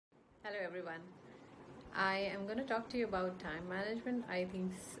Hello everyone. I am going to talk to you about time management. I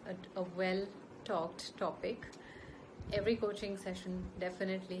think it's a well talked topic. Every coaching session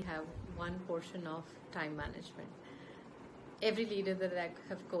definitely have one portion of time management. Every leader that I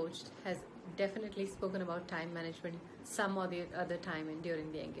have coached has definitely spoken about time management some or the other time and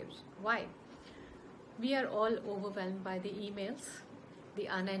during the engagement. Why? We are all overwhelmed by the emails, the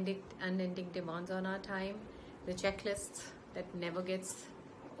unending demands on our time, the checklists that never gets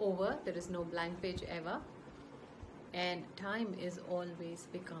over. There is no blank page ever, and time is always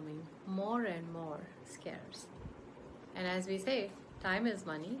becoming more and more scarce. And as we say, time is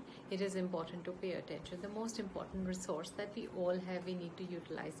money. It is important to pay attention. The most important resource that we all have, we need to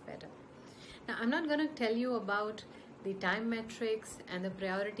utilize better. Now, I'm not going to tell you about the time metrics and the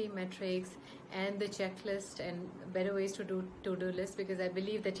priority metrics and the checklist and better ways to do to-do list, because I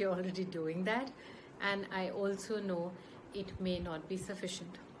believe that you're already doing that, and I also know it may not be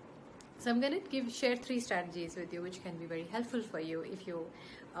sufficient. So I'm going to share 3 strategies with you which can be very helpful for you if you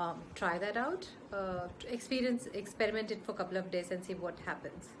try that out, experiment it for a couple of days and see what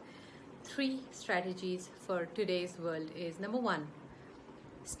happens. 3 strategies for today's world is: number 1,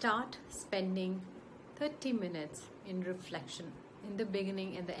 start spending 30 minutes in reflection in the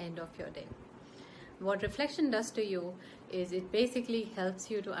beginning and the end of your day. What reflection does to you is it basically helps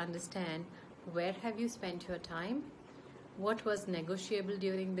you to understand where have you spent your time, what was negotiable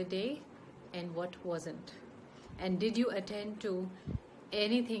during the day and what wasn't, and did you attend to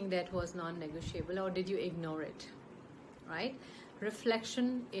anything that was non-negotiable or did you ignore it, right?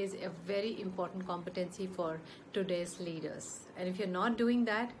 Reflection is a very important competency for today's leaders, and if you're not doing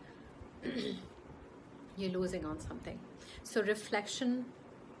that you're losing on something. So reflection,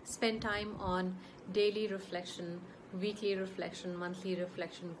 spend time on daily reflection, weekly reflection, monthly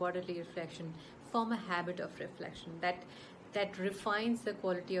reflection, quarterly reflection. Form a habit of reflection that refines the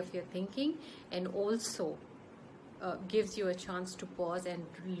quality of your thinking and also gives you a chance to pause and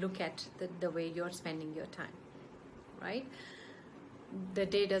look at the way you're spending your time, right? The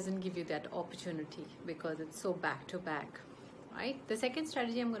day doesn't give you that opportunity because it's so back to back, right? The second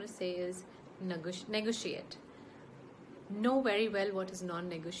strategy I'm going to say is negotiate. Know very well what is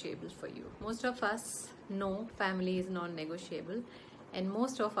non-negotiable for you. Most of us know family is non-negotiable, and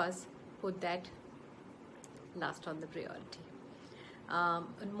most of us put that last on the priority.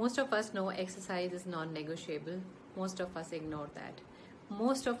 Most of us know exercise is non-negotiable. Most of us ignore that.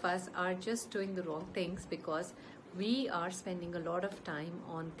 Most of us are just doing the wrong things because we are spending a lot of time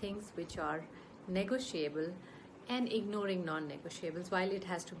on things which are negotiable and ignoring non-negotiables, while it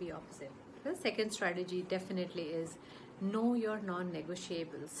has to be opposite. The second strategy definitely is know your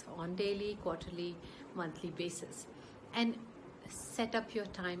non-negotiables on daily, quarterly, monthly basis, and set up your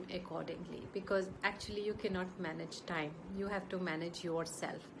time accordingly, because actually you cannot manage time. You have to manage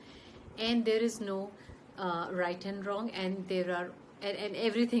yourself, and there is no right and wrong, and and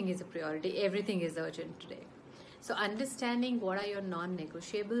everything is a priority. Everything is urgent today. So understanding what are your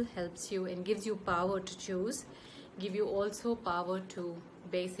non-negotiable helps you and gives you power to choose, give you also power to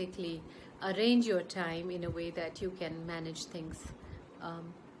basically arrange your time in a way that you can manage things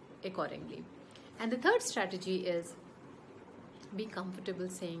accordingly. And the third strategy is be comfortable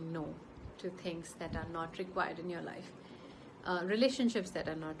saying no to things that are not required in your life, relationships that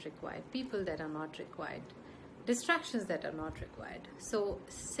are not required, people that are not required, distractions that are not required. So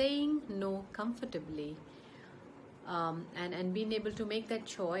saying no comfortably and being able to make that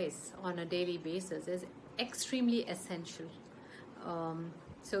choice on a daily basis is extremely essential.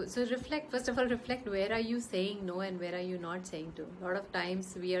 So reflect, first of all, reflect where are you saying no and where are you not saying to. A lot of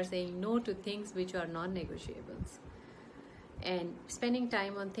times we are saying no to things which are non-negotiables and spending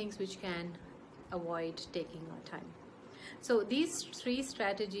time on things which can avoid taking our time. So these 3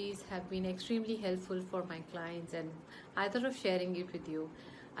 strategies have been extremely helpful for my clients, and I thought of sharing it with you.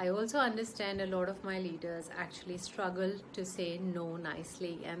 I also understand a lot of my leaders actually struggle to say no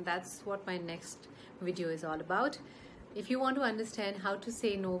nicely, and that's what my next video is all about. If you want to understand how to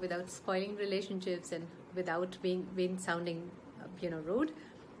say no without spoiling relationships and without being sounding rude,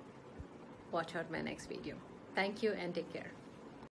 watch out my next video. Thank you and take care.